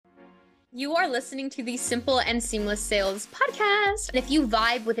You are listening to the Simple and Seamless Sales podcast. And if you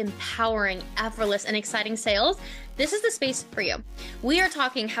vibe with empowering, effortless, and exciting sales, this is the space for you. We are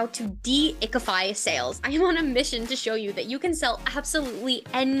talking how to de-ickify sales. I am on a mission to show you that you can sell absolutely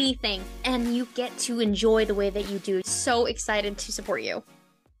anything and you get to enjoy the way that you do. So excited to support you.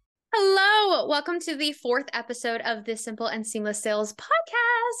 Hello, welcome to the fourth episode of the Simple and Seamless Sales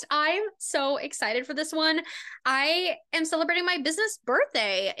podcast. I'm so excited for this one. I am celebrating my business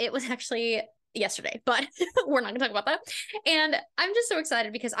birthday. It was actually yesterday, but we're not gonna talk about that. And I'm just so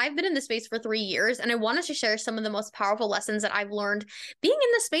excited because I've been in this space for 3 years and I wanted to share some of the most powerful lessons that I've learned being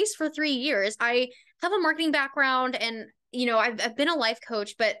in this space for 3 years. I have a marketing background and I've been a life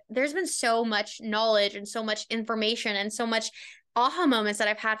coach, but there's been so much knowledge and so much information and so much aha moments that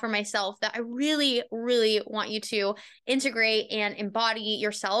I've had for myself that I really, really want you to integrate and embody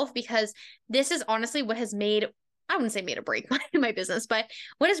yourself, because this is honestly what has made, I wouldn't say made or break my business, but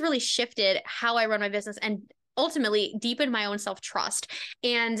what has really shifted how I run my business and ultimately deepened my own self-trust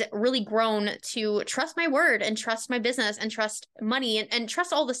and really grown to trust my word and trust my business and trust money and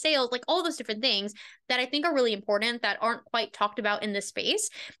trust all the sales, like all those different things that I think are really important that aren't quite talked about in this space.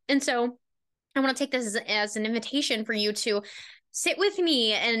 And so I want to take this as an invitation for you to sit with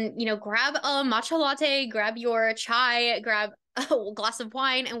me and, grab a matcha latte, grab your chai, grab a glass of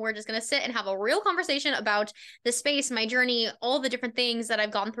wine, and we're just going to sit and have a real conversation about the space, my journey, all the different things that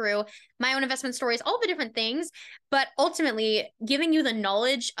I've gone through, my own investment stories, all the different things, but ultimately giving you the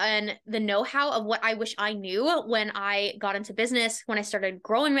knowledge and the know-how of what I wish I knew when I got into business, when I started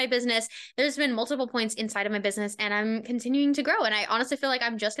growing my business. There's been multiple points inside of my business and I'm continuing to grow. And I honestly feel like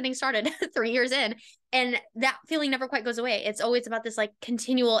I'm just getting started 3 years in. And that feeling never quite goes away. It's always about this like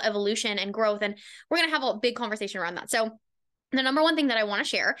continual evolution and growth. And we're going to have a big conversation around that. So the number one thing that I want to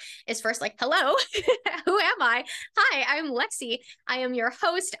share is first, like, hello, who am I? Hi, I'm Lexi. I am your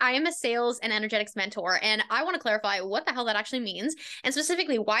host. I am a sales and energetics mentor. And I want to clarify what the hell that actually means and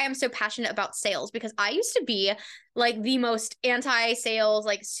specifically why I'm so passionate about sales, because I used to be like the most anti-sales,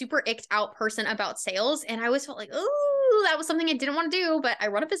 like super icked out person about sales. And I always felt like, oh, that was something I didn't want to do, but I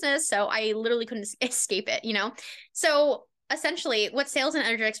run a business. So I literally couldn't escape it, So essentially, what sales and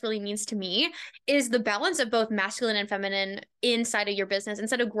energetics really means to me is the balance of both masculine and feminine inside of your business,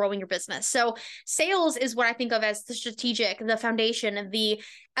 instead of growing your business. So sales is what I think of as the strategic, the foundation, the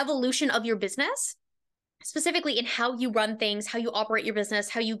evolution of your business, specifically in how you run things, how you operate your business,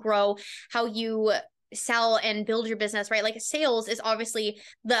 how you grow, how you sell and build your business, right? Like sales is obviously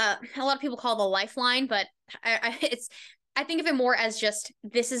a lot of people call it the lifeline, but I think of it more as just,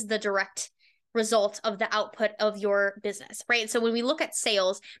 this is the direct result of the output of your business, right? So when we look at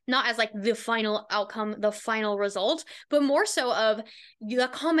sales, not as like the final outcome, the final result, but more so of the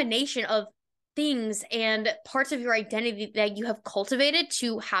combination of things and parts of your identity that you have cultivated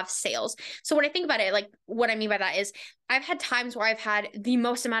to have sales. So when I think about it, like what I mean by that is I've had times where I've had the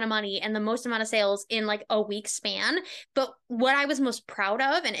most amount of money and the most amount of sales in like a week span. But what I was most proud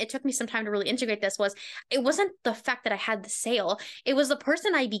of, and it took me some time to really integrate this, was it wasn't the fact that I had the sale. It was the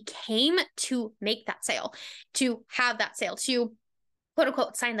person I became to make that sale, to have that sale, to quote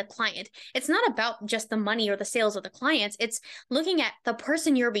unquote sign the client. It's not about just the money or the sales of the clients. It's looking at the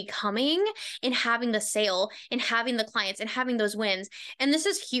person you're becoming and having the sale and having the clients and having those wins. And this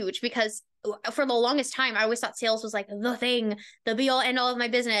is huge because for the longest time, I always thought sales was like the thing, the be all end all of my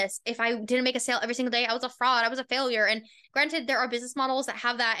business. If I didn't make a sale every single day, I was a fraud, I was a failure. And granted, there are business models that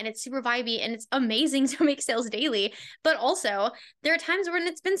have that and it's super vibey and it's amazing to make sales daily. But also there are times when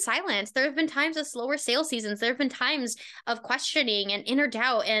it's been silent. There have been times of slower sales seasons. There have been times of questioning and inner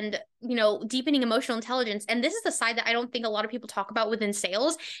doubt and, deepening emotional intelligence. And this is the side that I don't think a lot of people talk about within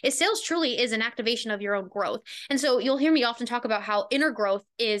sales, is sales truly is an activation of your own growth. And so you'll hear me often talk about how inner growth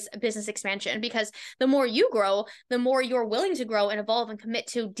is business expansion, because the more you grow, the more you're willing to grow and evolve and commit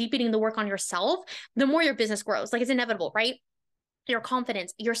to deepening the work on yourself, the more your business grows. Like it's inevitable, right? Your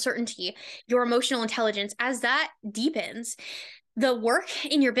confidence, your certainty, your emotional intelligence, as that deepens, the work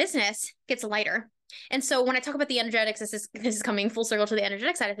in your business gets lighter. And so when I talk about the energetics, this is coming full circle to the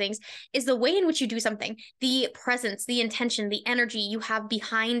energetic side of things, is the way in which you do something, the presence, the intention, the energy you have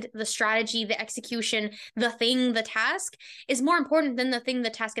behind the strategy, the execution, the thing, the task is more important than the thing, the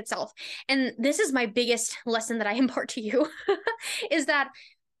task itself. And this is my biggest lesson that I impart to you is that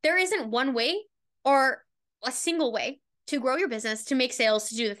there isn't one way or a single way to grow your business, to make sales,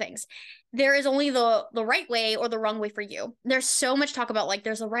 to do the things. There is only the right way or the wrong way for you. There's so much talk about like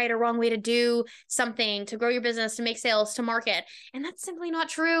there's a right or wrong way to do something, to grow your business, to make sales, to market. And that's simply not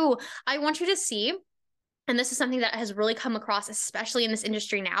true. I want you to see and this is something that has really come across, especially in this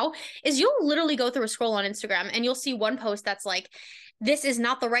industry now, is you'll literally go through a scroll on Instagram and you'll see one post that's like, this is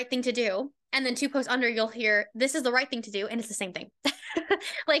not the right thing to do. And then two posts under, you'll hear, this is the right thing to do. And it's the same thing.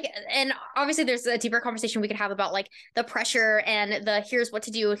 Like, and obviously there's a deeper conversation we could have about like the pressure and the here's what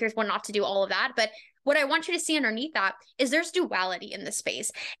to do, here's what not to do, all of that. But what I want you to see underneath that is there's duality in this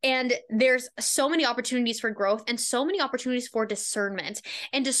space. And there's so many opportunities for growth and so many opportunities for discernment.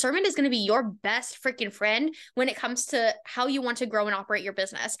 And discernment is going to be your best freaking friend when it comes to how you want to grow and operate your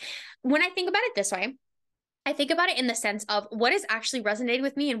business. When I think about it this way, I think about it in the sense of what is actually resonating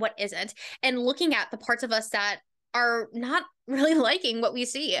with me and what isn't, and looking at the parts of us that are not really liking what we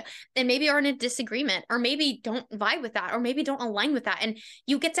see and maybe are in a disagreement or maybe don't vibe with that or maybe don't align with that. And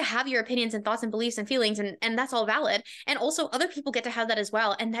you get to have your opinions and thoughts and beliefs and feelings, and that's all valid. And also other people get to have that as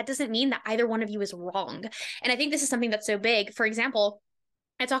well. And that doesn't mean that either one of you is wrong. And I think this is something that's so big. For example,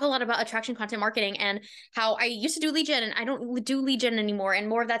 I talk a lot about attraction content marketing and how I used to do lead gen and I don't do lead gen anymore. And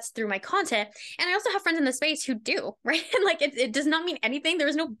more of that's through my content. And I also have friends in the space who do, right? And like, it does not mean anything. There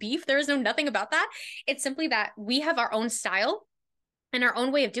is no beef. There is no nothing about that. It's simply that we have our own style and our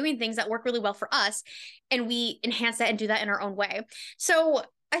own way of doing things that work really well for us. And we enhance that and do that in our own way. So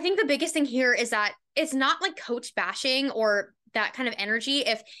I think the biggest thing here is that it's not like coach bashing or that kind of energy.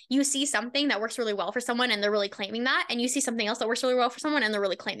 If you see something that works really well for someone and they're really claiming that, and you see something else that works really well for someone and they're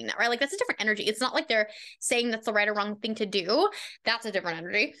really claiming that, right? Like that's a different energy. It's not like they're saying that's the right or wrong thing to do. That's a different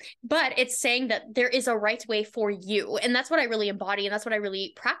energy, but it's saying that there is a right way for you. And that's what I really embody. And that's what I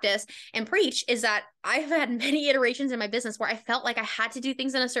really practice and preach, is that I've had many iterations in my business where I felt like I had to do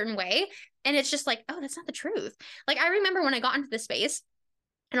things in a certain way. And it's just like, oh, that's not the truth. Like I remember when I got into this space,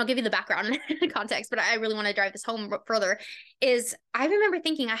 and I'll give you the background and context, but I really want to drive this home further, is I remember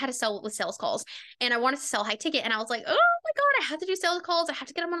thinking I had to sell with sales calls and I wanted to sell high ticket. And I was like, oh my God, I have to do sales calls. I have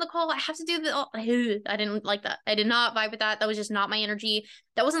to get them on the call. I have to do the, I didn't like that. I did not vibe with that. That was just not my energy.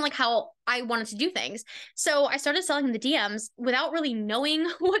 That wasn't like how I wanted to do things. So I started selling the DMs without really knowing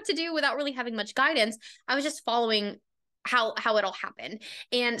what to do, without really having much guidance. I was just following how it all happened.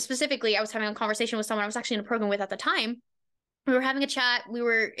 And specifically, I was having a conversation with someone I was actually in a program with at the time. We were having a chat, we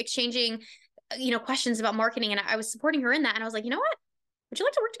were exchanging, questions about marketing, and I was supporting her in that. And I was like, you know what? Would you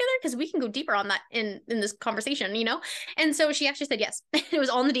like to work together? Because we can go deeper on that in this conversation, And so she actually said yes. It was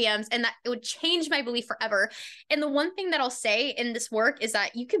all in the DMs, and that it would change my belief forever. And the one thing that I'll say in this work is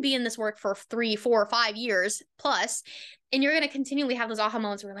that you could be in this work for 3, 4, 5 years plus, and you're going to continually have those aha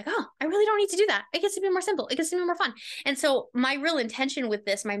moments where you're like, oh, I really don't need to do that. It gets to be more simple. It gets to be more fun. And so my real intention with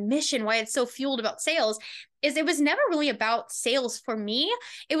this, my mission, why it's so fueled about sales, is it was never really about sales for me.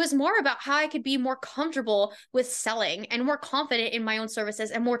 It was more about how I could be more comfortable with selling and more confident in my own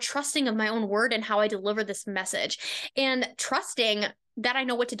services and more trusting of my own word and how I deliver this message, and trusting that I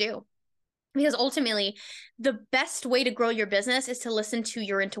know what to do. Because ultimately, the best way to grow your business is to listen to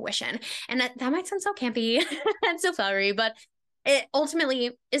your intuition. And that might sound so campy and so flowery, but it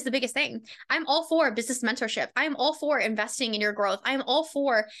ultimately is the biggest thing. I'm all for business mentorship. I'm all for investing in your growth. I'm all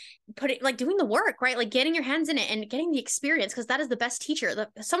for doing the work, right? Like getting your hands in it and getting the experience, because that is the best teacher.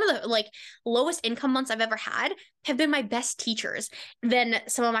 Some of the lowest income months I've ever had have been my best teachers than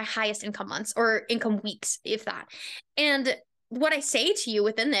some of my highest income months or income weeks, if that. And what I say to you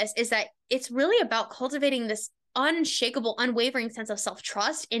within this is that it's really about cultivating this unshakable, unwavering sense of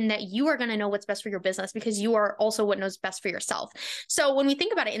self-trust in that you are going to know what's best for your business, because you are also what knows best for yourself. So when we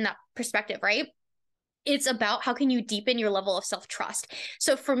think about it in that perspective, right? It's about how can you deepen your level of self-trust.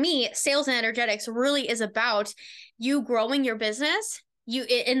 So for me, sales and energetics really is about you growing your business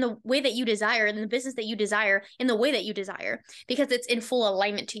in the way that you desire, in the business that you desire, in the way that you desire, because it's in full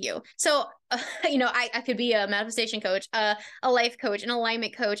alignment to you. So, I could be a manifestation coach, a life coach, an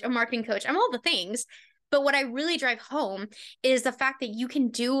alignment coach, a marketing coach. I'm all the things. But what I really drive home is the fact that you can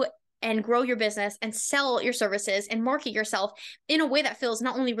do and grow your business and sell your services and market yourself in a way that feels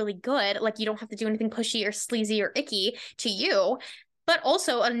not only really good, like you don't have to do anything pushy or sleazy or icky to you, but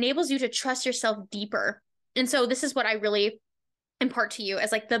also enables you to trust yourself deeper. And so this is what I really impart to you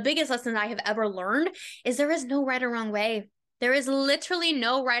as the biggest lesson I have ever learned is there is no right or wrong way. There is literally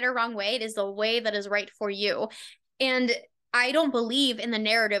no right or wrong way. It is the way that is right for you. And I don't believe in the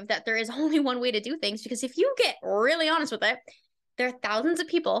narrative that there is only one way to do things, because if you get really honest with it, there are thousands of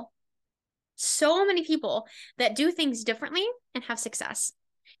people, so many people that do things differently and have success.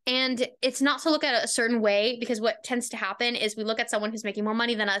 And it's not to look at it a certain way, because what tends to happen is we look at someone who's making more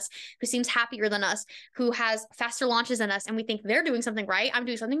money than us, who seems happier than us, who has faster launches than us, and we think they're doing something right, I'm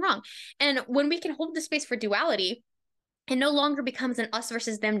doing something wrong. And when we can hold the space for duality, it no longer becomes an us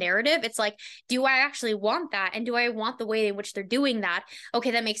versus them narrative. It's like, do I actually want that? And do I want the way in which they're doing that?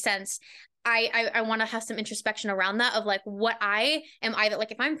 Okay, that makes sense. I want to have some introspection around that of like, what I am either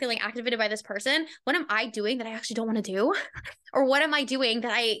like, if I'm feeling activated by this person, what am I doing that I actually don't want to do? Or what am I doing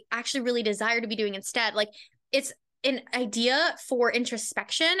that I actually really desire to be doing instead? Like, it's an idea for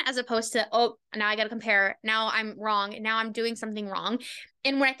introspection as opposed to, oh, now I got to compare. Now I'm wrong. Now I'm doing something wrong.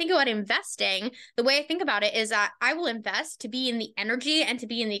 And when I think about investing, the way I think about it is that I will invest to be in the energy and to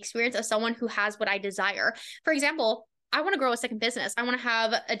be in the experience of someone who has what I desire. For example, I want to grow a second business. I want to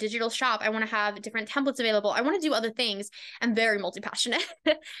have a digital shop. I want to have different templates available. I want to do other things. I'm very multi-passionate,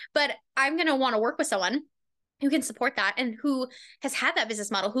 but I'm going to want to work with someone who can support that and who has had that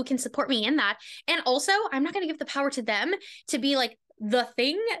business model, who can support me in that. And also, I'm not going to give the power to them to be like the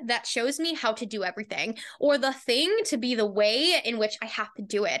thing that shows me how to do everything, or the thing to be the way in which I have to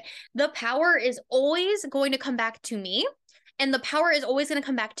do it. The power is always going to come back to me. And the power is always going to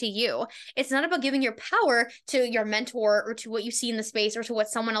come back to you. It's not about giving your power to your mentor or to what you see in the space or to what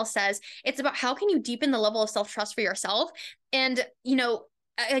someone else says. It's about how can you deepen the level of self-trust for yourself. And, you know,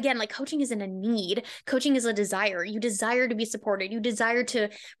 again, like coaching isn't a need. Coaching is a desire. You desire to be supported. You desire to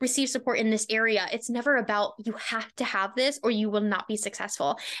receive support in this area. It's never about you have to have this or you will not be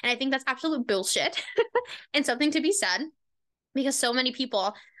successful. And I think that's absolute bullshit and something to be said, because so many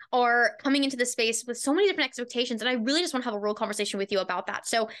people are coming into this space with so many different expectations. And I really just want to have a real conversation with you about that.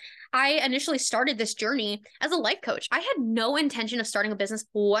 So I initially started this journey as a life coach. I had no intention of starting a business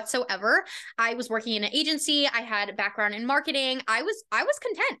whatsoever. I was working in an agency. I had a background in marketing. I was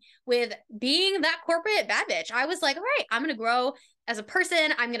content with being that corporate bad bitch. I was like, all right, I'm going to grow as a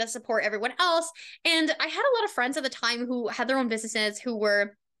person. I'm going to support everyone else. And I had a lot of friends at the time who had their own businesses, who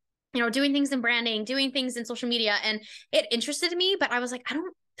were, you know, doing things in branding, doing things in social media. And it interested me, but I was like,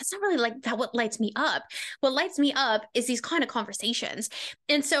 that's not really like that what lights me up. What lights me up is these kind of conversations.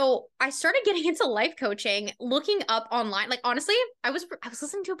 And so I started getting into life coaching, looking up online. Like, honestly, I was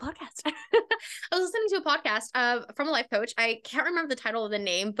listening to a podcast. I was listening to a podcast from a life coach. I can't remember the title of the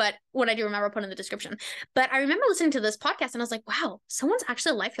name, but when I do remember, I'll put in the description. But I remember listening to this podcast and I was like, wow, someone's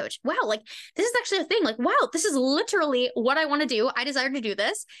actually a life coach. Wow, like this is actually a thing. Like, wow, this is literally what I want to do. I desire to do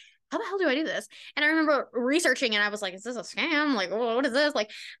this. How the hell do I do this? And I remember researching and I was like, is this a scam? Like, what is this?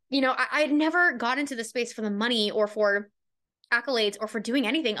 Like, you know, I never got into the space for the money or for accolades or for doing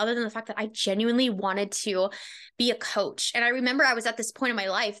anything other than the fact that I genuinely wanted to be a coach. And I remember I was at this point in my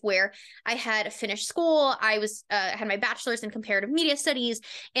life where I had finished school. I was had my bachelor's in comparative media studies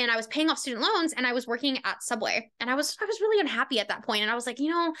and I was paying off student loans and I was working at Subway. And I was really unhappy at that point. And I was like,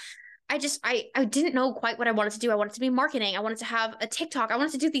 you know, I didn't know quite what I wanted to do. I wanted to be marketing. I wanted to have a TikTok. I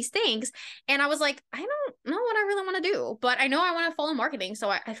wanted to do these things. And I was like, I don't know what I really want to do, but I know I want to follow marketing. So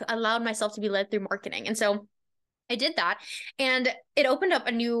I allowed myself to be led through marketing. And so I did that. And it opened up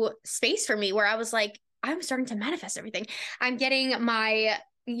a new space for me where I was like, I'm starting to manifest everything. I'm getting my,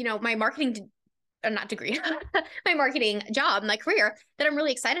 you know, my marketing not degree, my marketing job, my career that I'm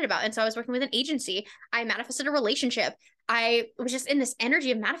really excited about. And so I was working with an agency. I manifested a relationship. I was just in this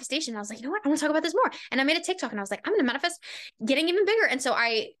energy of manifestation. I was like, you know what? I want to talk about this more. And I made a TikTok and I was like, I'm going to manifest getting even bigger. And so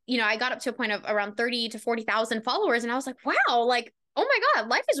I got up to a point of around 30 to 40,000 followers. And I was like, wow, like, oh my God,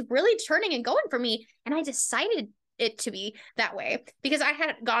 life is really turning and going for me. And I decided it to be that way because I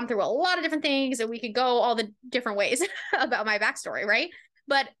had gone through a lot of different things and we could go all the different ways about my backstory, right?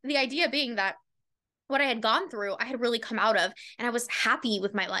 But the idea being that what I had gone through, I had really come out of, and I was happy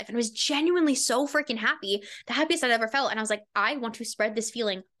with my life. And I was genuinely so freaking happy, the happiest I'd ever felt. And I was like, I want to spread this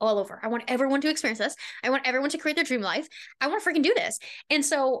feeling all over. I want everyone to experience this. I want everyone to create their dream life. I want to freaking do this. And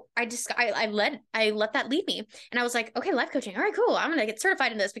so I let that lead me. And I was like, okay, life coaching. All right, cool. I'm going to get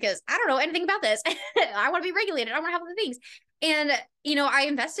certified in this because I don't know anything about this. I want to be regulated. I want to have other things. And, you know, I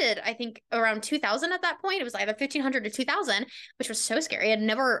invested, I think around 2000 at that point. It was either 1500 to 2000, which was so scary. I'd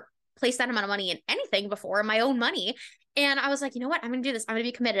never placed that amount of money in anything before, my own money. And I was like, you know what? I'm going to do this. I'm going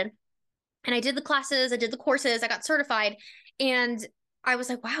to be committed. And I did the classes, I did the courses, I got certified. And I was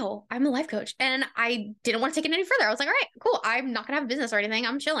like, wow, I'm a life coach. And I didn't want to take it any further. I was like, all right, cool. I'm not going to have a business or anything.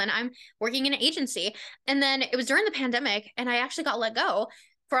 I'm chilling. I'm working in an agency. And then it was during the pandemic and I actually got let go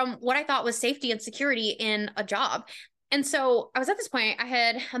from what I thought was safety and security in a job. And so I was at this point, I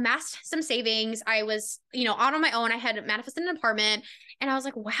had amassed some savings. I was, you know, out on my own. I had manifested an apartment and I was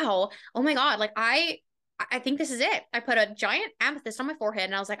like, wow, oh my God, like I think this is it. I put a giant amethyst on my forehead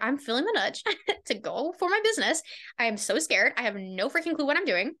and I was like, I'm feeling the nudge to go for my business. I am so scared. I have no freaking clue what I'm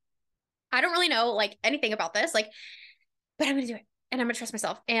doing. I don't really know like anything about this, like, but I'm going to do it. And I'm going to trust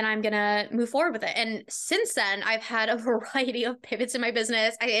myself and I'm going to move forward with it. And since then, I've had a variety of pivots in my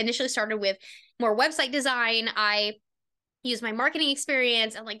business. I initially started with more website design. I use my marketing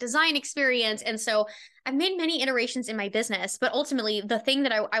experience and like design experience. And so I've made many iterations in my business, but ultimately the thing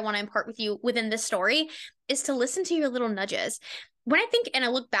that I want to impart with you within this story is to listen to your little nudges. When I think and I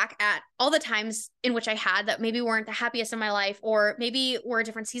look back at all the times in which I had that maybe weren't the happiest in my life, or maybe were a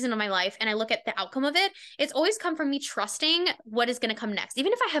different season of my life, and I look at the outcome of it, it's always come from me trusting what is going to come next.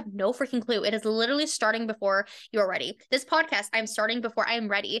 Even if I have no freaking clue, it is literally starting before you are ready. This podcast, I'm starting before I am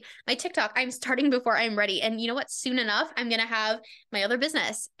ready. My TikTok, I'm starting before I am ready. And you know what? Soon enough, I'm going to have my other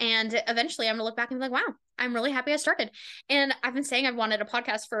business. And eventually I'm going to look back and be like, wow, I'm really happy I started. And I've been saying I've wanted a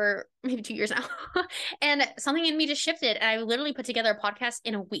podcast for maybe 2 years now. And something in me just shifted. And I literally put together a podcast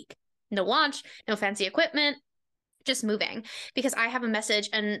in a week. No launch, no fancy equipment, just moving, because I have a message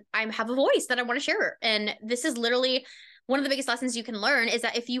and I have a voice that I want to share. And this is literally one of the biggest lessons you can learn, is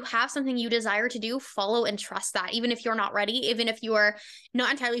that if you have something you desire to do, follow and trust that. Even if you're not ready, even if you are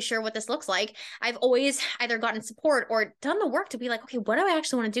not entirely sure what this looks like, I've always either gotten support or done the work to be like, okay, what do I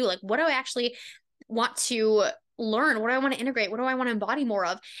actually want to do? Like, what do I actually want to learn? What do I want to integrate? What do I want to embody more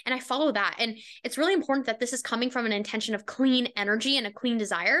of? And I follow that. And it's really important that this is coming from an intention of clean energy and a clean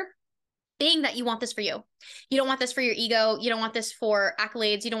desire, being that you want this for you. You don't want this for your ego. You don't want this for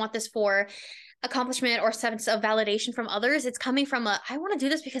accolades. You don't want this for accomplishment or sense of validation from others. It's coming from I want to do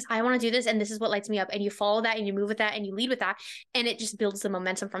this because I want to do this, and this is what lights me up. And you follow that and you move with that and you lead with that, and it just builds the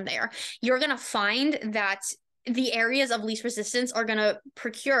momentum from there. You're going to find that the areas of least resistance are going to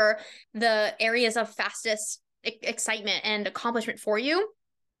procure the areas of fastest excitement and accomplishment for you.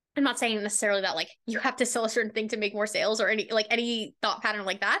 I'm not saying necessarily that like you have to sell a certain thing to make more sales or any thought pattern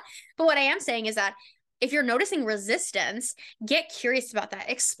like that. But what I am saying is that if you're noticing resistance, get curious about that,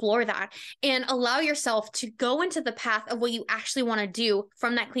 explore that, and allow yourself to go into the path of what you actually want to do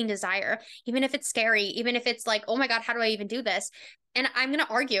from that clean desire, even if it's scary, even if it's like, oh my God, how do I even do this? And I'm going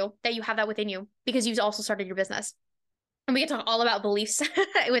to argue that you have that within you because you've also started your business. And we can talk all about beliefs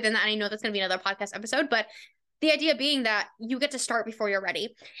within that. And I know that's going to be another podcast episode, but the idea being that you get to start before you're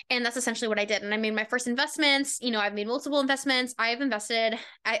ready. And that's essentially what I did. And I made my first investments. I've made multiple investments. I've invested,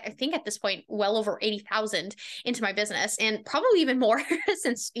 I think at this point, well over 80,000 into my business, and probably even more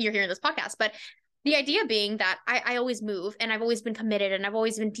since you're hearing this podcast. But the idea being that I always move, and I've always been committed, and I've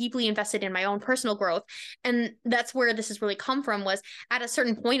always been deeply invested in my own personal growth. And that's where this has really come from, was at a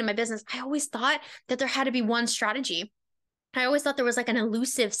certain point in my business, I always thought that there had to be one strategy. I always thought there was like an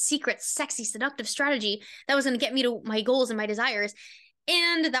elusive, secret, sexy, seductive strategy that was going to get me to my goals and my desires.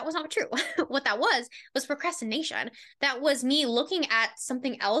 And that was not true. What that was procrastination. That was me looking at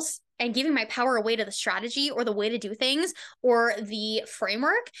something else and giving my power away to the strategy or the way to do things or the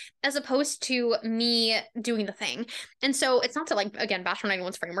framework, as opposed to me doing the thing. And so it's not to like, again, bash on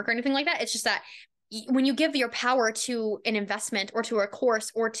anyone's framework or anything like that. It's just that when you give your power to an investment or to a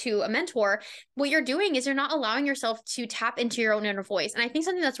course or to a mentor, what you're doing is you're not allowing yourself to tap into your own inner voice. And I think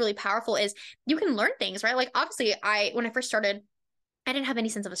something that's really powerful is you can learn things, right? Like obviously when I first started, I didn't have any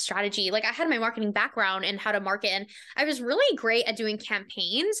sense of a strategy. Like I had my marketing background and how to market, and I was really great at doing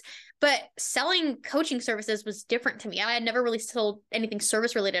campaigns, but selling coaching services was different to me. I had never really sold anything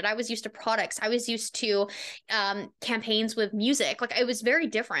service related. I was used to products. I was used to campaigns with music. Like it was very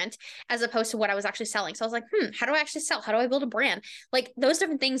different as opposed to what I was actually selling. So I was like, how do I actually sell? How do I build a brand? Like those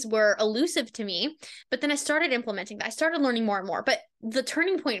different things were elusive to me, but then I started implementing that. I started learning more and more. But the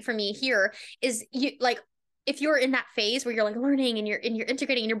turning point for me here is if you're in that phase where you're like learning and you're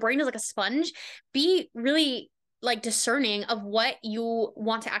integrating and your brain is like a sponge, be really like discerning of what you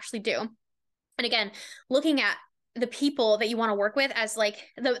want to actually do. And again, looking at the people that you want to work with as like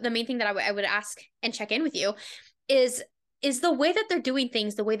the main thing that I would ask and check in with you is the way that they're doing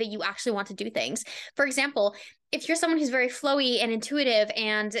things the way that you actually want to do things. For example, if you're someone who's very flowy and intuitive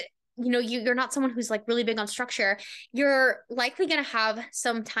and you're not someone who's like really big on structure, you're likely going to have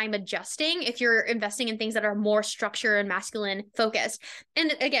some time adjusting if you're investing in things that are more structure and masculine focused.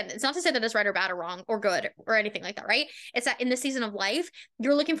 And again, it's not to say that it's right or bad or wrong or good or anything like that, right? It's that in this season of life,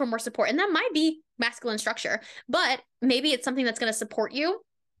 you're looking for more support, and that might be masculine structure, but maybe it's something that's going to support you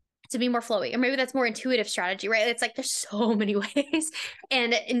to be more flowy, or maybe that's more intuitive strategy, right? It's like there's so many ways,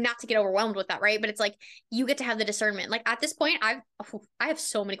 and not to get overwhelmed with that, right? But it's like you get to have the discernment. Like at this point, I have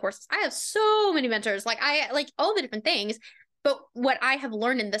so many courses, I have so many mentors, like I like all the different things. But what I have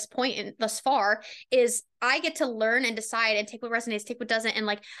learned in this point and thus far is I get to learn and decide and take what resonates, take what doesn't. And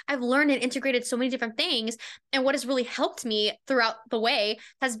like I've learned and integrated so many different things. And what has really helped me throughout the way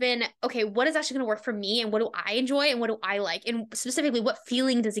has been, okay, what is actually going to work for me? And what do I enjoy? And what do I like? And specifically, what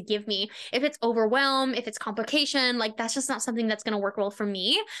feeling does it give me? If it's overwhelm, if it's complication, like that's just not something that's going to work well for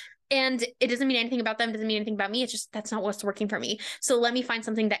me. And it doesn't mean anything about them, doesn't mean anything about me. It's just that's not what's working for me. So let me find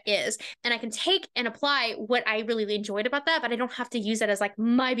something that is. And I can take and apply what I really enjoyed about that, but I don't have to use it as like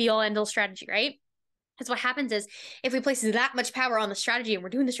my be all end all strategy, right? Because what happens is if we place that much power on the strategy and we're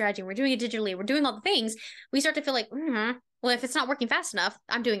doing the strategy and we're doing it digitally, we're doing all the things, we start to feel like, well, if it's not working fast enough,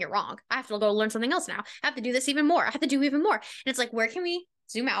 I'm doing it wrong. I have to go learn something else now. I have to do this even more. I have to do even more. And it's like, where can we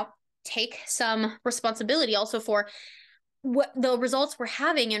zoom out, take some responsibility also for what the results we're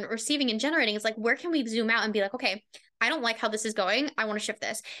having and receiving and generating? Is like, where can we zoom out and be like, okay, I don't like how this is going. I want to shift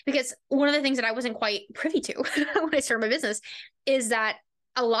this. Because one of the things that I wasn't quite privy to when I started my business is that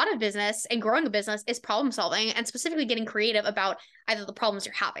a lot of business and growing a business is problem solving and specifically getting creative about either the problems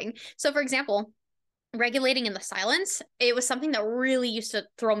you're having. So for example, regulating in the silence, it was something that really used to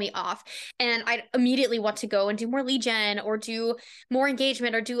throw me off. And I'd immediately want to go and do more lead gen or do more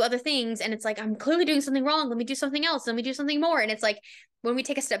engagement or do other things. And it's like, I'm clearly doing something wrong. Let me do something else. Let me do something more. And it's like, when we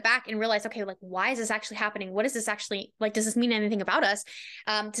take a step back and realize, okay, like, why is this actually happening? What is this actually like? Does this mean anything about us?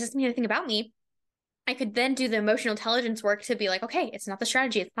 Does this mean anything about me? I could then do the emotional intelligence work to be like, okay, it's not the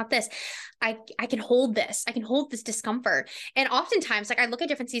strategy. It's not this. I can hold this. I can hold this discomfort. And oftentimes, like I look at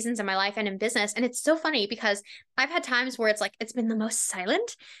different seasons in my life and in business, and it's so funny because I've had times where it's like, it's been the most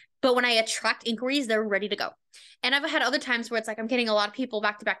silent, but when I attract inquiries, they're ready to go. And I've had other times where it's like, I'm getting a lot of people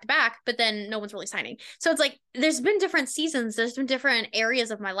back to back to back, but then no one's really signing. So it's like, there's been different seasons. There's been different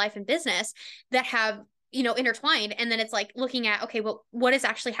areas of my life and business that have intertwined. And then it's like looking at, okay, well, what is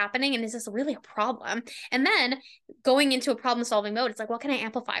actually happening? And is this really a problem? And then going into a problem solving mode, it's like, what can I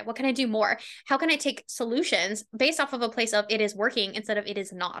amplify? What can I do more? How can I take solutions based off of a place of it is working instead of it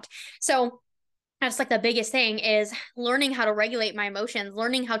is not? So that's like the biggest thing is learning how to regulate my emotions,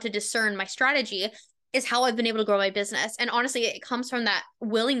 learning how to discern my strategy is how I've been able to grow my business. And honestly, it comes from that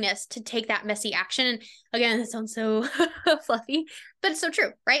willingness to take that messy action. And again, it sounds so fluffy, but it's so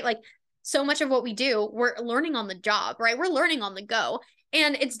true, right? Like, so much of what we do, we're learning on the job, right? We're learning on the go.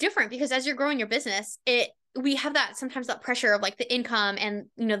 And it's different because as you're growing your business, we have that sometimes that pressure of like the income and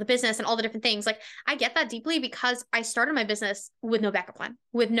the business and all the different things. Like I get that deeply because I started my business with no backup plan,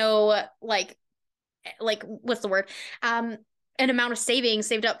 with no like what's the word? An amount of savings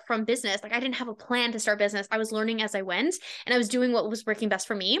saved up from business. Like I didn't have a plan to start business. I was learning as I went and I was doing what was working best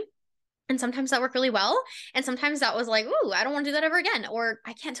for me. And sometimes that worked really well. And sometimes that was like, ooh, I don't want to do that ever again. Or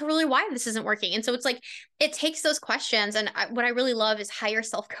I can't tell really why this isn't working. And so it's like, it takes those questions. And what I really love is higher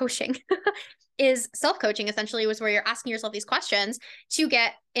self-coaching. Is self-coaching essentially was where you're asking yourself these questions to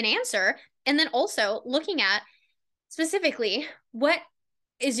get an answer. And then also looking at specifically, what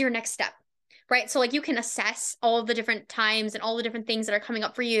is your next step? Right. So like you can assess all of the different times and all the different things that are coming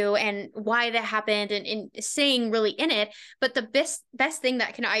up for you and why that happened and staying really in it. But the best thing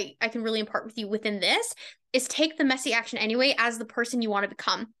that I can really impart with you within this is take the messy action anyway as the person you want to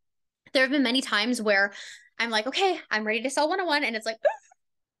become. There have been many times where I'm like, okay, I'm ready to sell 101. And it's like,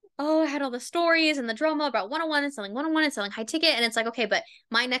 oh, I had all the stories and the drama about 101 and selling 101 and selling high ticket. And it's like, okay, but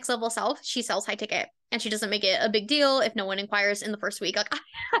my next level self, she sells high ticket and she doesn't make it a big deal if no one inquires in the first week. Like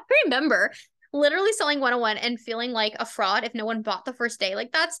I remember literally selling 101 and feeling like a fraud if no one bought the first day.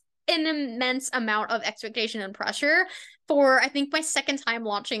 Like that's an immense amount of expectation and pressure for, I think, my second time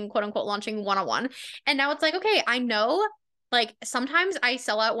launching, quote unquote, launching 101. And now it's like, okay, I know like sometimes I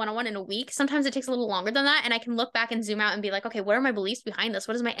sell out 101 in a week. Sometimes it takes a little longer than that. And I can look back and zoom out and be like, okay, what are my beliefs behind this?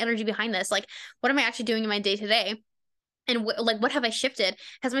 What is my energy behind this? Like, what am I actually doing in my day to day? And what have I shifted?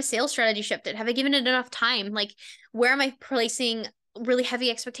 Has my sales strategy shifted? Have I given it enough time? Like, where am I placing really heavy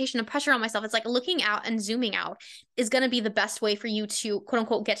expectation and pressure on myself? It's like looking out and zooming out is going to be the best way for you to quote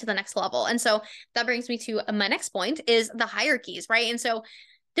unquote get to the next level. And so that brings me to my next point is the hierarchies, right? And so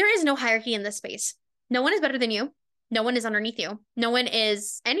there is no hierarchy in this space. No one is better than you. No one is underneath you. No one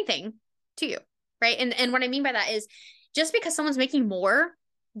is anything to you, right? And what I mean by that is just because someone's making more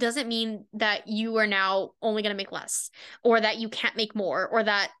doesn't mean that you are now only going to make less or that you can't make more or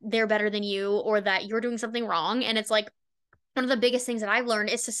that they're better than you or that you're doing something wrong. And it's like, one of the biggest things that I've learned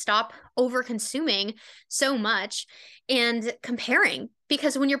is to stop over consuming so much and comparing,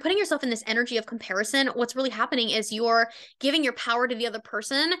 because when you're putting yourself in this energy of comparison, what's really happening is you're giving your power to the other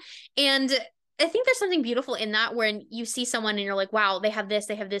person. And I think there's something beautiful in that when you see someone and you're like, wow, they have this,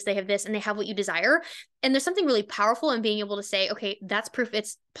 they have this, they have this, and they have what you desire. And there's something really powerful in being able to say, okay, that's proof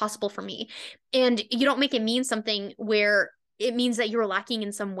it's possible for me. And you don't make it mean something where it means that you're lacking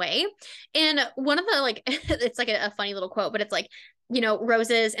in some way. And one of the it's like a funny little quote, but it's like,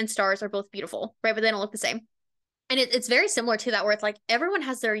 roses and stars are both beautiful, right? But they don't look the same. And it's very similar to that, where it's like everyone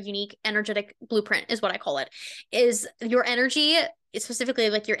has their unique energetic blueprint, is what I call it. Is your energy, specifically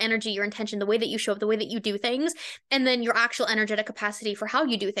like your energy, your intention, the way that you show up, the way that you do things, and then your actual energetic capacity for how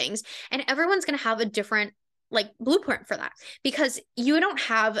you do things. And everyone's going to have a different like blueprint for that, because you don't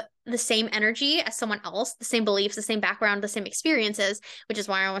have the same energy as someone else, the same beliefs, the same background, the same experiences, which is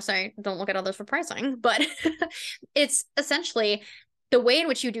why I always say don't look at others for pricing. But it's essentially the way in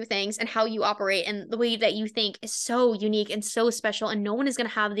which you do things and how you operate and the way that you think is so unique and so special. And no one is going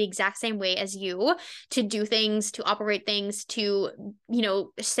to have the exact same way as you to do things, to operate things, to,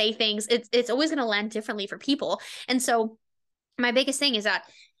 say things. It's always going to land differently for people. And so my biggest thing is that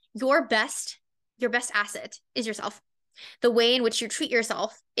your best asset is yourself. The way in which you treat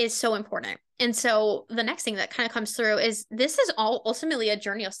yourself is so important. And so the next thing that kind of comes through is this is all ultimately a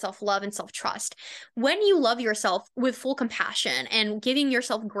journey of self-love and self-trust. When you love yourself with full compassion and giving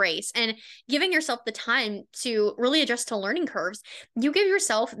yourself grace and giving yourself the time to really adjust to learning curves, you give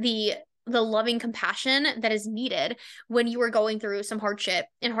yourself the loving compassion that is needed when you are going through some hardship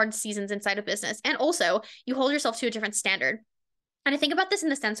and hard seasons inside of business. And also you hold yourself to a different standard. And I think about this in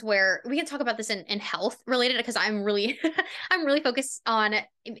the sense where we can talk about this in health related, because I'm really, I'm really focused on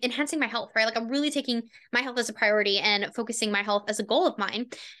enhancing my health, right? Like I'm really taking my health as a priority, and focusing my health as a goal of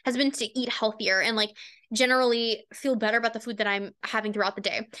mine has been to eat healthier and like generally feel better about the food that I'm having throughout the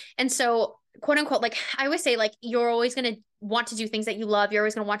day. And so quote unquote, like I always say, like you're always going to want to do things that you love. You're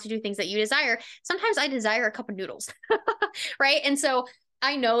always going to want to do things that you desire. Sometimes I desire a cup of noodles, right? And so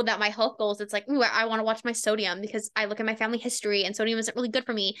I know that my health goals, it's like, ooh, I want to watch my sodium because I look at my family history and sodium isn't really good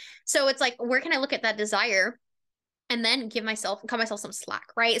for me. So it's like, where can I look at that desire and then cut myself some slack,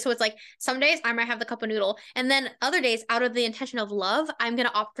 right? So it's like some days I might have the cup of noodle, and then other days out of the intention of love, I'm going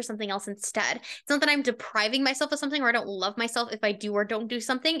to opt for something else instead. It's not that I'm depriving myself of something or I don't love myself if I do or don't do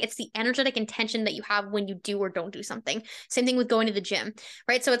something. It's the energetic intention that you have when you do or don't do something. Same thing with going to the gym,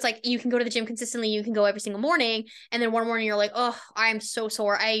 right? So it's like you can go to the gym consistently, you can go every single morning, and then one morning you're like, oh, I'm so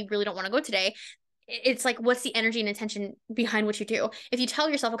sore, I really don't want to go today. It's like, what's the energy and intention behind what you do? If you tell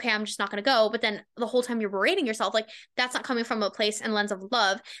yourself, okay, I'm just not going to go, but then the whole time you're berating yourself, like that's not coming from a place and lens of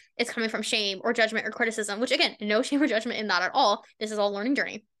love. It's coming from shame or judgment or criticism, which again, no shame or judgment in that at all. This is all learning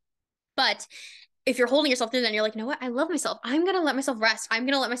journey. But if you're holding yourself through that and you're like, you know what, I love myself, I'm going to let myself rest, I'm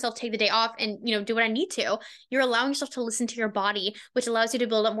going to let myself take the day off and, do what I need to. You're allowing yourself to listen to your body, which allows you to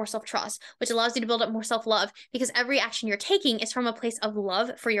build up more self-trust, which allows you to build up more self-love, because every action you're taking is from a place of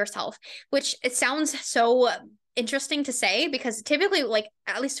love for yourself, which it sounds so interesting to say, because typically, like,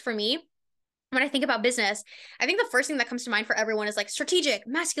 at least for me, when I think about business, I think the first thing that comes to mind for everyone is like strategic,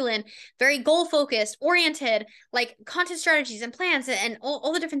 masculine, very goal focused, oriented, like content strategies and plans and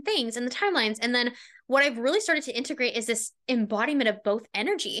all the different things and the timelines. And then what I've really started to integrate is this embodiment of both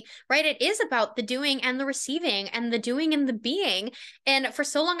energy, right? It is about the doing and the receiving, and the doing and the being. And for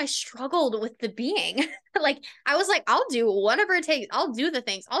so long, I struggled with the being. Like, I was like, I'll do whatever it takes. I'll do the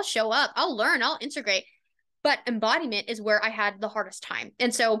things. I'll show up. I'll learn. I'll integrate. But embodiment is where I had the hardest time.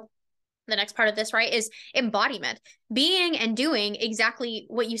 And so the next part of this, right, is embodiment, being and doing exactly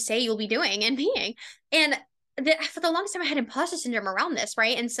what you say you'll be doing and being. And for the longest time, I had imposter syndrome around this,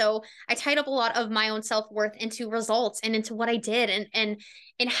 right? And so I tied up a lot of my own self-worth into results and into what I did and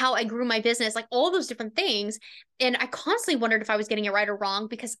how I grew my business, like all those different things. And I constantly wondered if I was getting it right or wrong,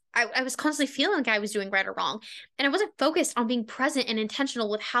 because I was constantly feeling like I was doing right or wrong. And I wasn't focused on being present and intentional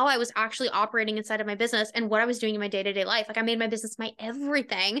with how I was actually operating inside of my business and what I was doing in my day-to-day life. Like I made my business my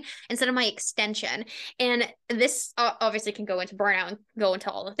everything instead of my extension. And this obviously can go into burnout and go into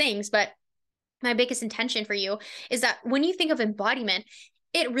all the things, but my biggest intention for you is that when you think of embodiment,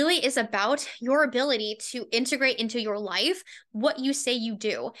 it really is about your ability to integrate into your life what you say you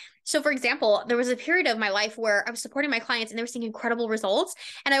do. So for example, there was a period of my life where I was supporting my clients and they were seeing incredible results.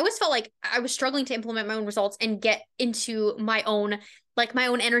 And I always felt like I was struggling to implement my own results and get into my own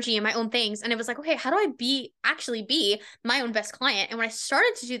energy and my own things. And it was like, okay, how do I actually be my own best client? And when I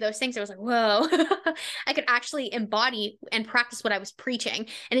started to do those things, I was like, whoa, I could actually embody and practice what I was preaching.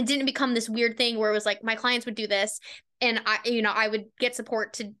 And it didn't become this weird thing where it was like my clients would do this and I would get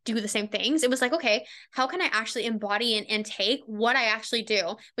support to do the same things. It was like, okay, how can I actually embody and take what I actually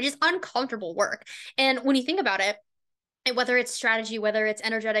do, which is uncomfortable work. And when you think about it, and whether it's strategy, whether it's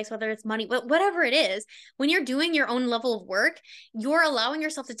energetics, whether it's money, whatever it is, when you're doing your own level of work, you're allowing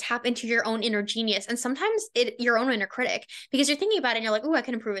yourself to tap into your own inner genius. And sometimes your own inner critic, because you're thinking about it and you're like, oh, I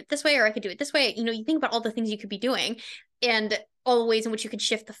can improve it this way, or I could do it this way. You think about all the things you could be doing and all the ways in which you could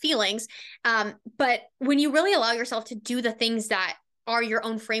shift the feelings. But when you really allow yourself to do the things that are your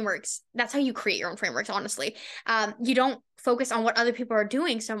own frameworks. That's how you create your own frameworks, honestly. You don't focus on what other people are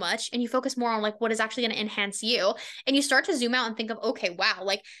doing so much, and you focus more on like what is actually going to enhance you. And you start to zoom out and think of, okay, wow,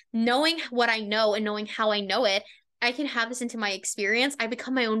 like knowing what I know and knowing how I know it, I can have this into my experience. I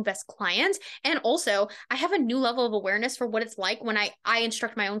become my own best client. And also I have a new level of awareness for what it's like when I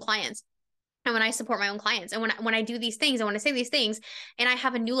instruct my own clients. And when I support my own clients, and when I do these things and when I say these things, and I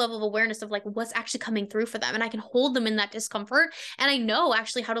have a new level of awareness of like what's actually coming through for them, and I can hold them in that discomfort, and I know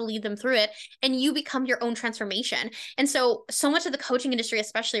actually how to lead them through it, and you become your own transformation. And so much of the coaching industry,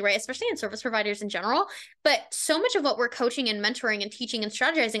 especially, right, especially in service providers in general, but so much of what we're coaching and mentoring and teaching and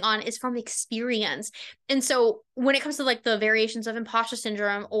strategizing on is from experience. And so when it comes to like the variations of imposter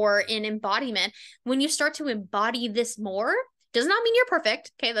syndrome or in embodiment, when you start to embody this more, does not mean you're perfect.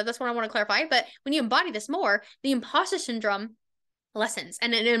 Okay, that's what I want to clarify. But when you embody this more, the imposter syndrome lessens.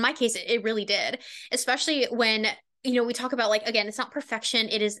 And in my case, it really did, especially when, we talk about like, again, it's not perfection.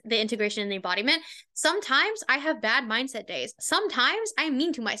 It is the integration and the embodiment. Sometimes I have bad mindset days. Sometimes I'm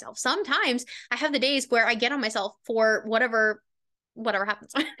mean to myself. Sometimes I have the days where I get on myself for whatever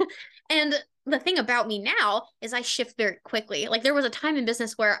happens. And the thing about me now is I shift very quickly. Like there was a time in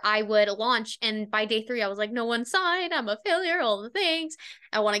business where I would launch, and by day 3, I was like, no one's signed. I'm a failure, all the things.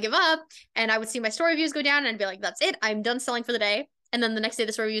 I want to give up. And I would see my story views go down and I'd be like, that's it. I'm done selling for the day. And then the next day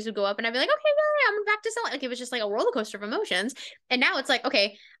the story views would go up and I'd be like, okay, yeah, I'm back to selling. Like it was just like a roller coaster of emotions. And now it's like,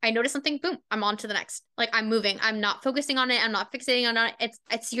 okay, I noticed something, boom, I'm on to the next. Like I'm moving. I'm not focusing on it. I'm not fixating on it.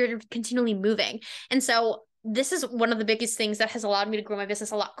 It's you're continually moving. And so this is one of the biggest things that has allowed me to grow my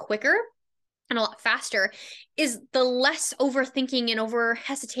business a lot quicker and a lot faster, is the less overthinking and over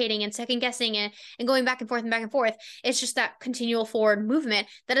hesitating and second guessing and going back and forth and back and forth. It's just that continual forward movement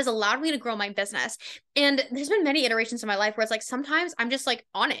that has allowed me to grow my business. And there's been many iterations in my life where it's like, sometimes I'm just like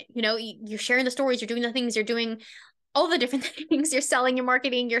on it, you're sharing the stories, you're doing the things, you're doing all the different things, you're selling, you're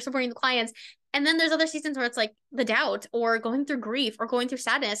marketing, you're supporting the clients. And then there's other seasons where it's like the doubt or going through grief or going through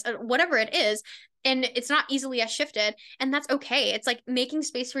sadness or whatever it is. And it's not easily as shifted. And that's okay. It's like making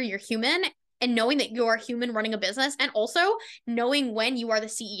space for your human and knowing that you're a human running a business, and also knowing when you are the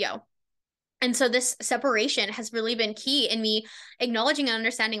CEO. And so this separation has really been key in me acknowledging and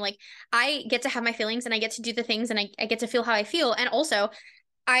understanding, like, I get to have my feelings and I get to do the things and I get to feel how I feel. And also,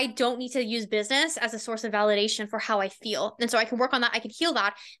 I don't need to use business as a source of validation for how I feel. And so I can work on that. I can heal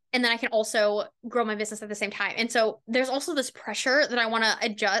that. And then I can also grow my business at the same time. And so there's also this pressure that I want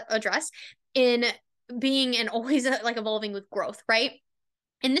to address in being and always like evolving with growth, right?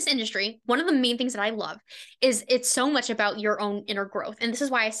 In this industry, one of the main things that I love is it's so much about your own inner growth. And this is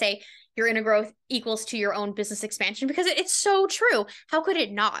why I say your inner growth equals to your own business expansion, because it's so true. How could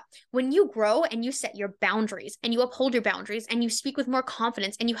it not? When you grow and you set your boundaries and you uphold your boundaries and you speak with more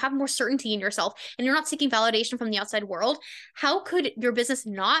confidence and you have more certainty in yourself and you're not seeking validation from the outside world, how could your business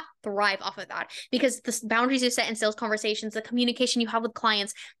not thrive off of that? Because the boundaries you set in sales conversations, the communication you have with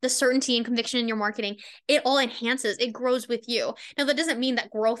clients, the certainty and conviction in your marketing, it all enhances, it grows with you. Now, that doesn't mean that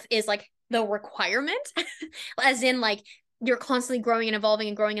growth is like the requirement, as in like, you're constantly growing and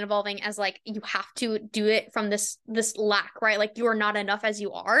evolving as like you have to do it from this lack, right? Like you are not enough as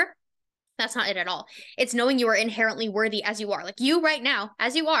you are. That's not it at all. It's knowing you are inherently worthy as you are. Like you right now,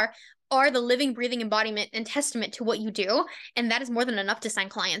 as you are the living, breathing embodiment and testament to what you do. And that is more than enough to sign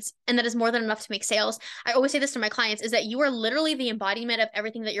clients. And that is more than enough to make sales. I always say this to my clients, is that you are literally the embodiment of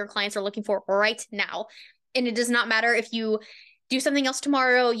everything that your clients are looking for right now. And it does not matter if you do something else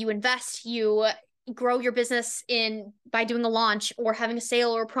tomorrow, you invest, you grow your business by doing a launch or having a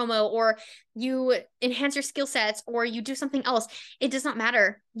sale or a promo, or you enhance your skill sets or you do something else. It does not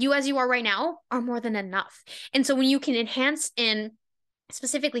matter. You as you are right now are more than enough. And so when you can enhance and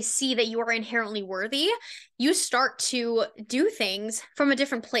specifically see that you are inherently worthy, you start to do things from a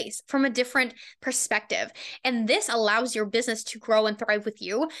different place, from a different perspective. And this allows your business to grow and thrive with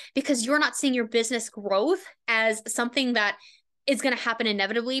you, because you're not seeing your business growth as something that is going to happen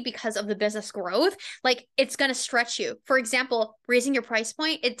inevitably because of the business growth. Like it's going to stretch you. For example, raising your price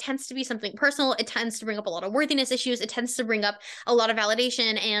point, it tends to be something personal. It tends to bring up a lot of worthiness issues. It tends to bring up a lot of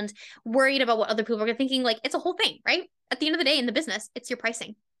validation and worried about what other people are thinking. Like it's a whole thing, right? At the end of the day, in the business, it's your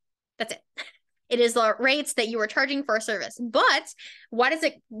pricing. That's it. It is the rates that you are charging for a service. But why does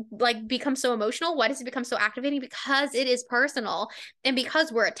it like become so emotional? Why does it become so activating? Because it is personal and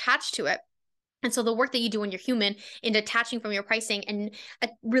because we're attached to it. And so the work that you do when you're human in detaching from your pricing and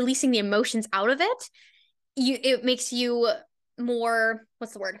releasing the emotions out of it, it makes you more,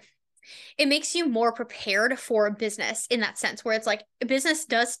 what's the word? It makes you more prepared for business in that sense, where it's like business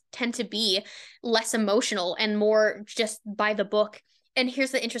does tend to be less emotional and more just by the book And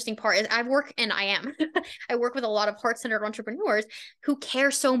here's the interesting part is I work with a lot of heart-centered entrepreneurs who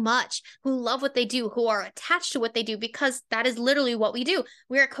care so much, who love what they do, who are attached to what they do, because that is literally what we do.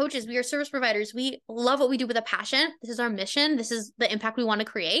 We are coaches, we are service providers. We love what we do with a passion. This is our mission. This is the impact we want to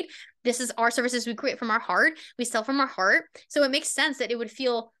create. This is our services we create from our heart. We sell from our heart. So it makes sense that it would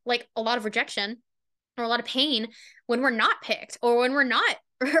feel like a lot of rejection or a lot of pain when we're not picked or when we're not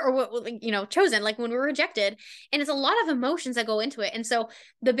chosen, like when we're rejected. And it's a lot of emotions that go into it. And so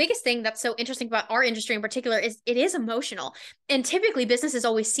the biggest thing that's so interesting about our industry in particular is it is emotional. And typically business is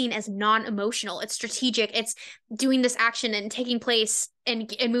always seen as non-emotional. It's strategic. It's doing this action and taking place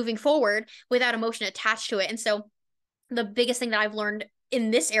and moving forward without emotion attached to it. And so the biggest thing that I've learned in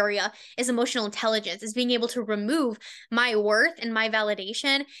this area is emotional intelligence, is being able to remove my worth and my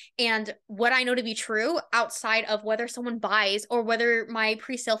validation and what I know to be true outside of whether someone buys or whether my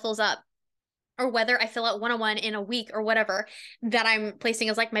pre-sale fills up or whether I fill out one-on-one in a week or whatever that I'm placing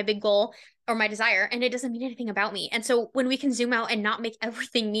as like my big goal or my desire. And it doesn't mean anything about me. And so when we can zoom out and not make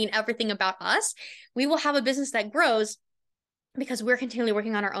everything mean everything about us, we will have a business that grows because we're continually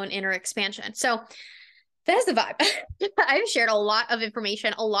working on our own inner expansion. So that's the vibe. I've shared a lot of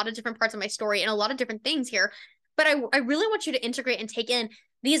information, a lot of different parts of my story, and a lot of different things here. But I really want you to integrate and take in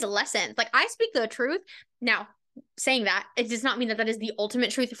these lessons. Like, I speak the truth. Now, saying that, it does not mean that that is the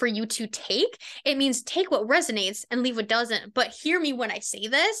ultimate truth for you to take. It means take what resonates and leave what doesn't. But hear me when I say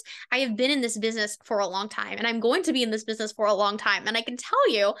this. I have been in this business for a long time, and I'm going to be in this business for a long time. And I can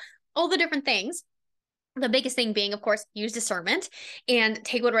tell you all the different things. The biggest thing being, of course, use discernment and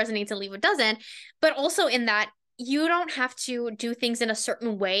take what resonates and leave what doesn't. But also in that, you don't have to do things in a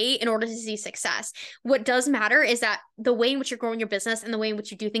certain way in order to see success. What does matter is that the way in which you're growing your business and the way in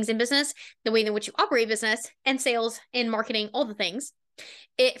which you do things in business, the way in which you operate business and sales and marketing, all the things,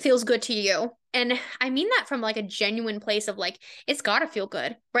 it feels good to you. And I mean that from like a genuine place of like, it's got to feel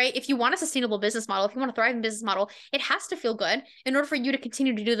good, right? If you want a sustainable business model, if you want a thriving business model, it has to feel good in order for you to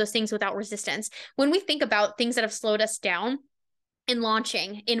continue to do those things without resistance. When we think about things that have slowed us down in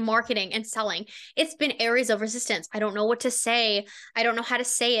launching, in marketing and selling, it's been areas of resistance. I don't know what to say. I don't know how to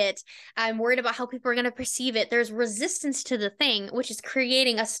say it. I'm worried about how people are going to perceive it. There's resistance to the thing, which is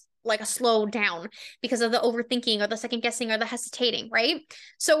creating us like a slow down because of the overthinking or the second guessing or the hesitating, right?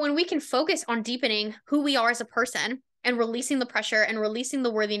 So when we can focus on deepening who we are as a person and releasing the pressure and releasing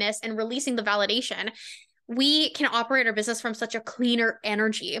the worthiness and releasing the validation, we can operate our business from such a cleaner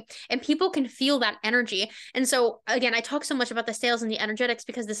energy and people can feel that energy. And so again, I talk so much about the sales and the energetics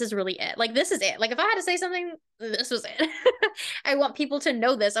because this is really it. Like, this is it. Like, if I had to say something, this was it. I want people to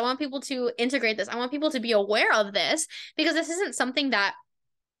know this. I want people to integrate this. I want people to be aware of this because this isn't something that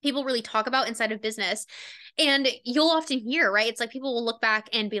people really talk about inside of business. And you'll often hear, right? It's like people will look back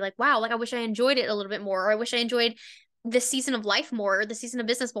and be like, wow, like I wish I enjoyed it a little bit more, or I wish I enjoyed this season of life more, or the season of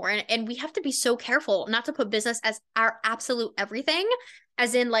business more. And we have to be so careful not to put business as our absolute everything,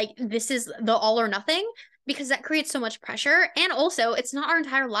 as in like, this is the all or nothing, because that creates so much pressure. And also it's not our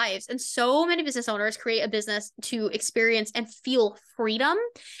entire lives. And so many business owners create a business to experience and feel freedom.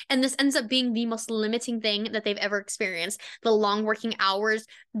 And this ends up being the most limiting thing that they've ever experienced. The long working hours,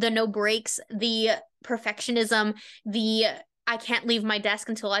 the no breaks, the perfectionism, the I can't leave my desk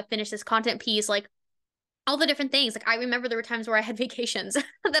until I finish this content piece, like all the different things. Like, I remember there were times where I had vacations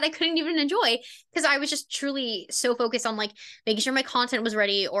that I couldn't even enjoy because I was just truly so focused on like making sure my content was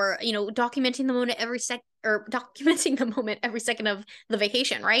ready, or, you know, documenting the moment every second of the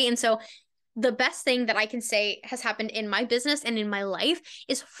vacation. Right. And so the best thing that I can say has happened in my business and in my life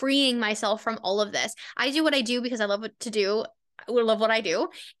is freeing myself from all of this. I do what I do because I love what to do. I love what I do,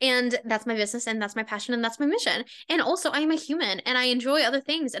 and that's my business and that's my passion and that's my mission. And also, I am a human and I enjoy other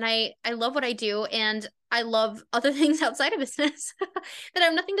things, and I love what I do, and I love other things outside of business that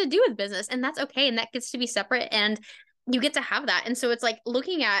have nothing to do with business, and that's okay, and that gets to be separate, and you get to have that. And so it's like,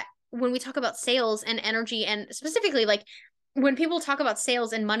 looking at when we talk about sales and energy, and specifically like when people talk about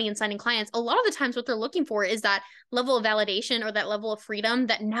sales and money and signing clients, a lot of the times what they're looking for is that level of validation or that level of freedom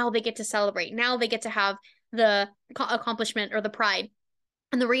that now they get to celebrate. Now they get to have the accomplishment or the pride.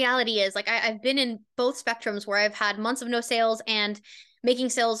 And the reality is, like, I've been in both spectrums where I've had months of no sales and making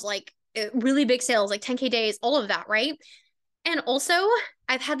sales, like really big sales, like 10K days, all of that, right? And also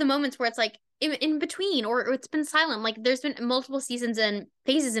I've had the moments where it's like in between, or it's been silent. Like, there's been multiple seasons and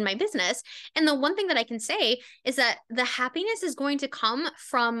phases in my business. And the one thing that I can say is that the happiness is going to come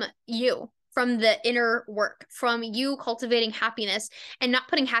from you, from the inner work, from you cultivating happiness and not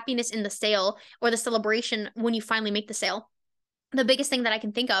putting happiness in the sale or the celebration when you finally make the sale. The biggest thing that I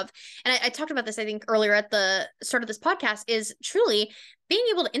can think of, and I talked about this, I think, earlier at the start of this podcast, is truly being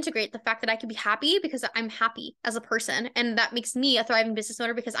able to integrate the fact that I can be happy because I'm happy as a person. And that makes me a thriving business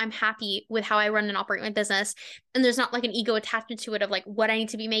owner because I'm happy with how I run and operate my business. And there's not like an ego attachment to it of like what I need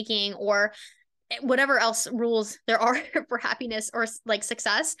to be making or whatever else rules there are for happiness or like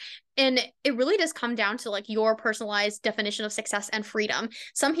success. And it really does come down to like your personalized definition of success and freedom.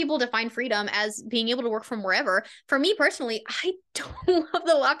 Some people define freedom as being able to work from wherever. For me personally, I don't love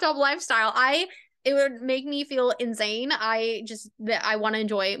the laptop lifestyle. It would make me feel insane. I want to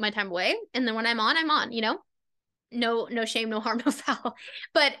enjoy my time away. And then when I'm on, you know? No shame, no harm, no foul.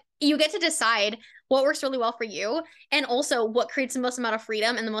 But you get to decide what works really well for you and also what creates the most amount of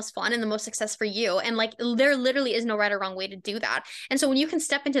freedom and the most fun and the most success for you. And like there literally is no right or wrong way to do that. And so when you can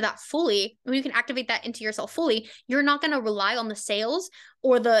step into that fully, when you can activate that into yourself fully, you're not going to rely on the sales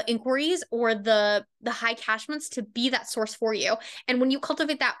or the inquiries or the high cashments to be that source for you. And when you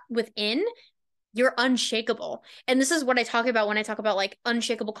cultivate that within, you're unshakable. And this is what I talk about when I talk about like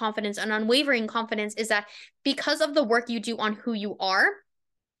unshakable confidence and unwavering confidence, is that because of the work you do on who you are,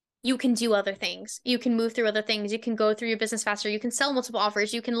 you can do other things. You can move through other things. You can go through your business faster. You can sell multiple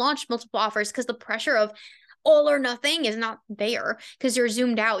offers. You can launch multiple offers because the pressure of all or nothing is not there because you're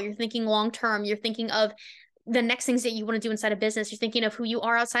zoomed out. You're thinking long-term. You're thinking of the next things that you want to do inside of business. You're thinking of who you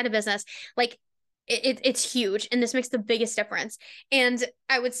are outside of business. Like it's huge. And this makes the biggest difference. And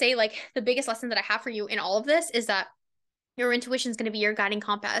I would say like the biggest lesson that I have for you in all of this is that your intuition is going to be your guiding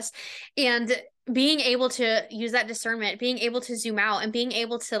compass. And being able to use that discernment, being able to zoom out and being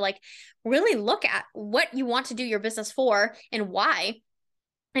able to like really look at what you want to do your business for and why,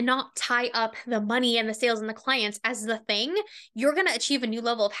 and not tie up the money and the sales and the clients as the thing, you're going to achieve a new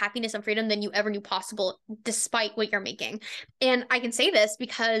level of happiness and freedom than you ever knew possible, despite what you're making. And I can say this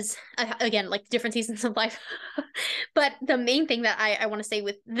because, again, like different seasons of life. But the main thing that I want to say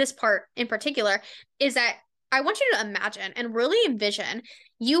with this part in particular is that I want you to imagine and really envision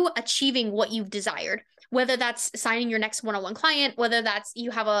you achieving what you've desired, whether that's signing your next one-on-one client, whether that's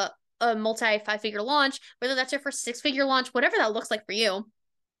you have a multi 5-figure launch, whether that's your first 6-figure launch, whatever that looks like for you.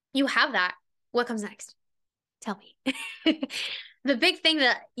 You have that. What comes next? Tell me. The big thing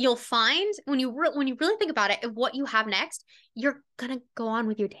that you'll find when you really think about it, of what you have next, you're going to go on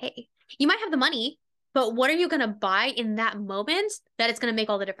with your day. You might have the money, but what are you going to buy in that moment that it's going to make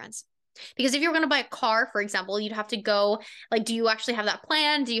all the difference? Because if you're going to buy a car, for example, you'd have to go, like, do you actually have that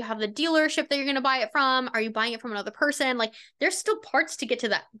plan? Do you have the dealership that you're going to buy it from? Are you buying it from another person? Like, there's still parts to get to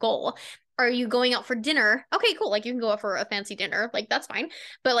that goal. Are you going out for dinner? Okay, cool. Like you can go out for a fancy dinner. Like that's fine.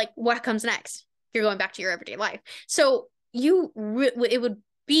 But like what comes next? You're going back to your everyday life. So it would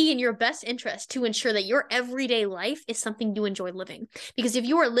be in your best interest to ensure that your everyday life is something you enjoy living. Because if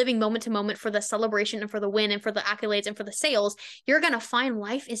you are living moment to moment for the celebration and for the win and for the accolades and for the sales, you're going to find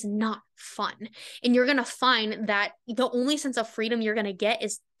life is not fun. And you're going to find that the only sense of freedom you're going to get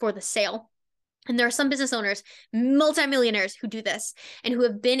is for the sale. And there are some business owners, multimillionaires who do this and who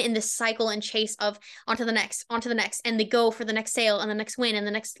have been in this cycle and chase of onto the next, and they go for the next sale and the next win and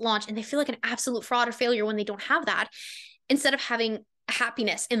the next launch. And they feel like an absolute fraud or failure when they don't have that, instead of having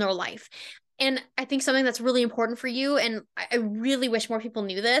happiness in their life. And I think something that's really important for you, and I really wish more people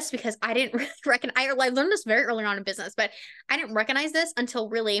knew this because I didn't really I learned this very early on in business, but I didn't recognize this until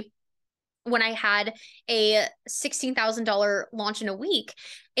really when I had a $16,000 launch in a week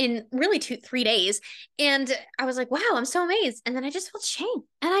in really 3 days. And I was like, wow, I'm so amazed. And then I just felt shame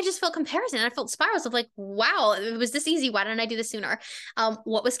and I just felt comparison. And I felt spirals of like, wow, it was this easy. Why didn't I do this sooner?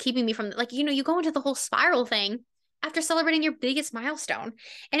 What was keeping me from like, you go into the whole spiral thing after celebrating your biggest milestone.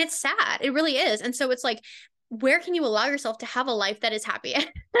 And it's sad. It really is. And so it's like, where can you allow yourself to have a life that is happy? And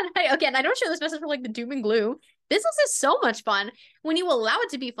I don't share this message for like the doom and gloom. Business is so much fun when you allow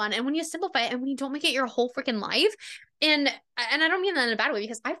it to be fun and when you simplify it and when you don't make it your whole freaking life. And I don't mean that in a bad way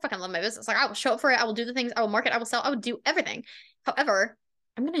because I fucking love my business. Like I will show up for it. I will do the things. I will market. I will sell. I will do everything. However,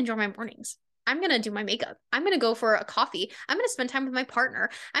 I'm going to enjoy my mornings. I'm going to do my makeup. I'm going to go for a coffee. I'm going to spend time with my partner.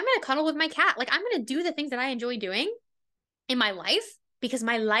 I'm going to cuddle with my cat. Like I'm going to do the things that I enjoy doing in my life because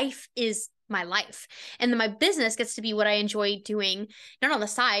my life is my life. And then my business gets to be what I enjoy doing, not on the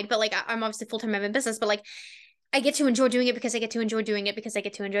side, but like I'm obviously full-time in business, but like I get to enjoy doing it because I get to enjoy doing it because I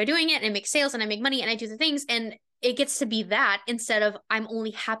get to enjoy doing it and I make sales and I make money and I do the things. And it gets to be that instead of I'm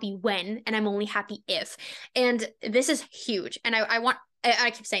only happy when, and I'm only happy if. And this is huge. And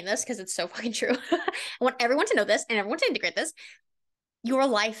I keep saying this because it's so fucking true. I want everyone to know this and everyone to integrate this. Your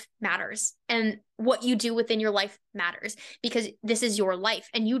life matters and what you do within your life matters because this is your life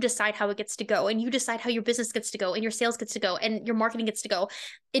and you decide how it gets to go and you decide how your business gets to go and your sales gets to go and your marketing gets to go.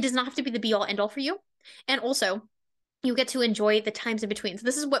 It does not have to be the be all end all for you. And also You get to enjoy the times in between. So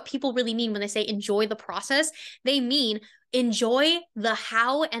this is what people really mean when they say enjoy the process. They mean enjoy the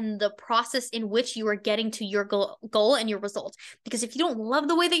how and the process in which you are getting to your goal and your result. Because if you don't love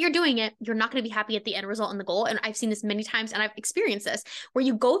the way that you're doing it, you're not going to be happy at the end result and the goal. And I've seen this many times, and I've experienced this, where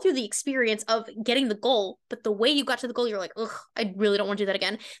you go through the experience of getting the goal, but the way you got to the goal, you're like, ugh, I really don't want to do that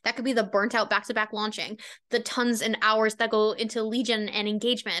again. That could be the burnt out back-to-back launching, the tons and hours that go into lead gen and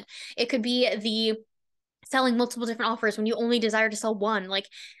engagement. It could be the selling multiple different offers when you only desire to sell one. Like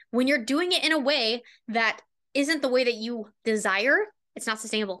when you're doing it in a way that isn't the way that you desire, it's not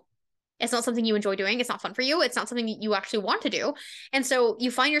sustainable. It's not something you enjoy doing. It's not fun for you. It's not something you actually want to do. And so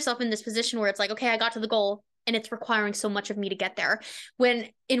you find yourself in this position where it's like, okay, I got to the goal and it's requiring so much of me to get there. When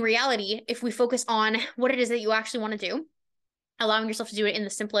in reality, if we focus on what it is that you actually want to do, allowing yourself to do it in the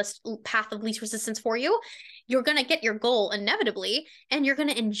simplest path of least resistance for you, you're going to get your goal inevitably, and you're going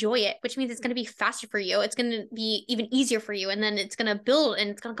to enjoy it, which means it's going to be faster for you. It's going to be even easier for you. And then it's going to build and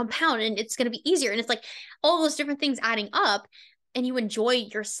it's going to compound and it's going to be easier. And it's like all those different things adding up, and you enjoy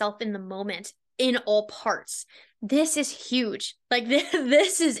yourself in the moment in all parts. This is huge. Like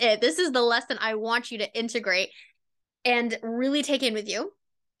this is it. This is the lesson I want you to integrate and really take in with you.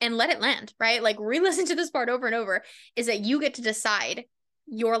 And let it land, right? Like re-listen to this part over and over, is that you get to decide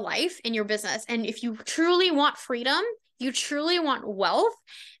your life and your business. And if you truly want freedom, you truly want wealth,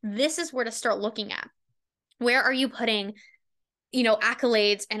 this is where to start looking at. Where are you putting,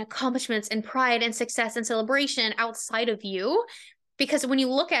 accolades and accomplishments and pride and success and celebration outside of you? Because when you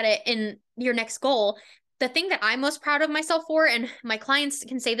look at it in your next goal, the thing that I'm most proud of myself for, and my clients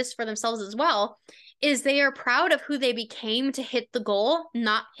can say this for themselves as well, is they are proud of who they became to hit the goal,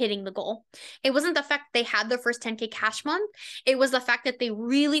 not hitting the goal. It wasn't the fact they had their first 10K cash month. It was the fact that they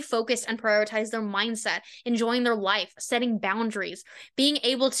really focused and prioritized their mindset, enjoying their life, setting boundaries, being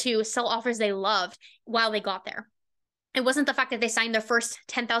able to sell offers they loved while they got there. It wasn't the fact that they signed their first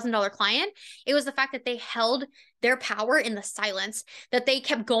 $10,000 client. It was the fact that they held their power in the silence, that they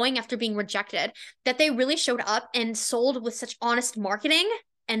kept going after being rejected, that they really showed up and sold with such honest marketing.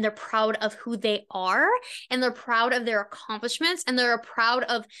 And they're proud of who they are, and they're proud of their accomplishments, and they're proud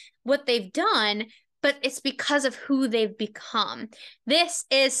of what they've done, but it's because of who they've become. This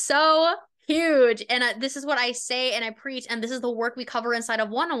is so huge. And this is what I say and I preach, and this is the work we cover inside of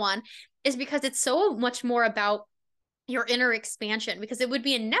one-on-one, is because it's so much more about your inner expansion, because it would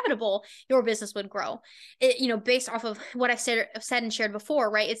be inevitable your business would grow. Based off of what I've said and shared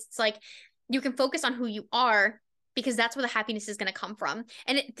before, right? It's like you can focus on who you are, because that's where the happiness is going to come from.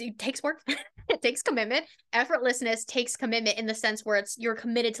 And it takes work. It takes commitment. Effortlessness takes commitment in the sense where you're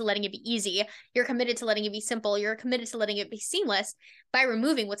committed to letting it be easy. You're committed to letting it be simple. You're committed to letting it be seamless by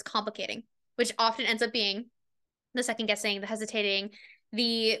removing what's complicating, which often ends up being the second guessing, the hesitating,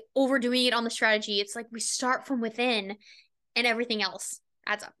 the overdoing it on the strategy. It's like we start from within and everything else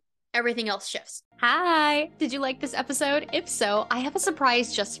adds up. Everything else shifts. Hi, did you like this episode? If so, I have a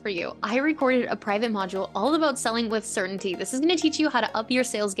surprise just for you. I recorded a private module all about selling with certainty. This is going to teach you how to up your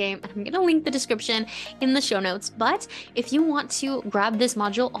sales game, and I'm going to link the description in the show notes. But if you want to grab this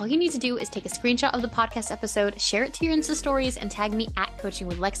module, all you need to do is take a screenshot of the podcast episode, share it to your Insta stories, and tag me at Coaching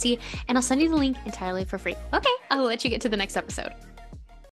with Lexi, and I'll send you the link entirely for free. Okay, I'll let you get to the next episode.